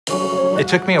It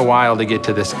took me a while to get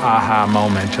to this aha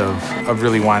moment of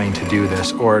really wanting to do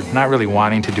this, or not really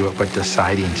wanting to do it, but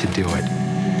deciding to do it.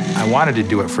 I wanted to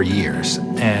do it for years,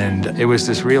 and it was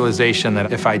this realization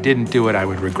that if I didn't do it, I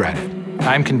would regret it.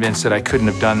 I'm convinced that I couldn't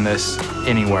have done this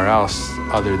anywhere else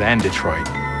other than Detroit.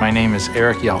 My name is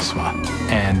Eric Yelsma,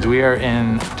 and we are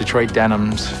in Detroit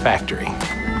Denim's factory.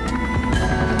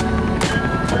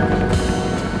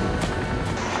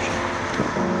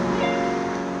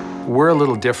 We're a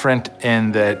little different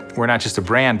in that we're not just a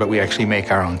brand, but we actually make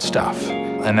our own stuff.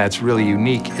 And that's really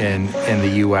unique in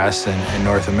the US and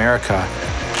North America.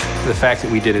 The fact that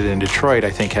we did it in Detroit,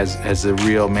 I think, has a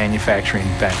real manufacturing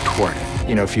bent toward it.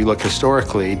 You know, if you look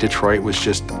historically, Detroit was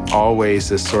just always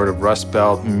this sort of Rust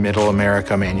Belt, Middle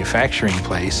America manufacturing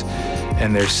place.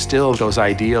 And there's still those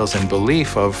ideals and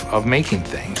belief of making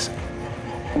things.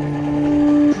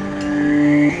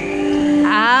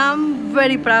 I'm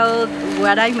very proud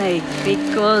what I make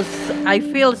because I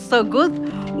feel so good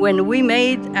when we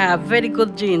made a very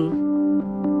good jean.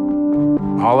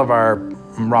 All of our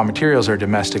raw materials are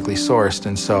domestically sourced,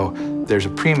 and so there's a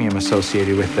premium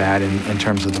associated with that in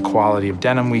terms of the quality of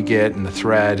denim we get and the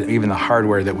thread, even the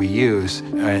hardware that we use,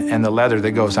 and the leather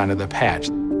that goes onto the patch.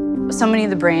 So many of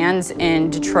the brands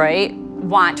in Detroit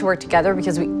want to work together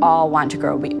because we all want to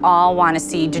grow. We all want to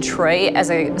see Detroit as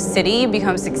a city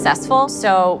become successful.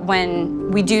 So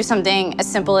when we do something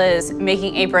as simple as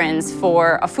making aprons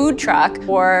for a food truck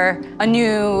or a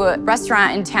new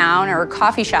restaurant in town or a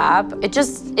coffee shop, it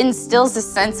just instills a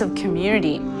sense of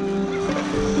community.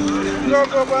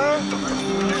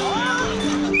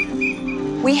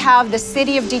 We have the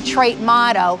City of Detroit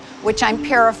motto, which I'm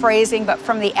paraphrasing, but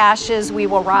from the ashes we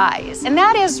will rise. And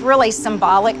that is really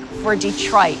symbolic for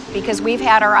Detroit because we've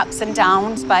had our ups and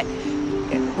downs, but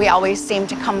we always seem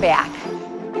to come back.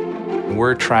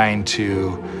 We're trying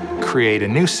to create a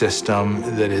new system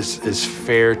that is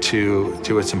fair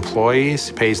to its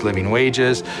employees, pays living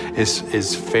wages,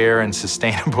 is fair and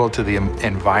sustainable to the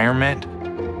environment.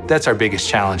 That's our biggest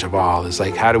challenge of all, is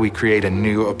like, how do we create a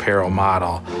new apparel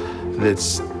model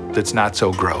that's not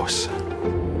so gross?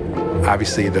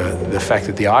 Obviously, the effect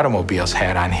that the automobiles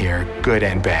had on here, good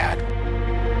and bad.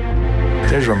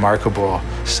 There's remarkable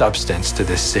substance to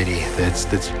this city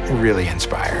that's really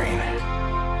inspiring.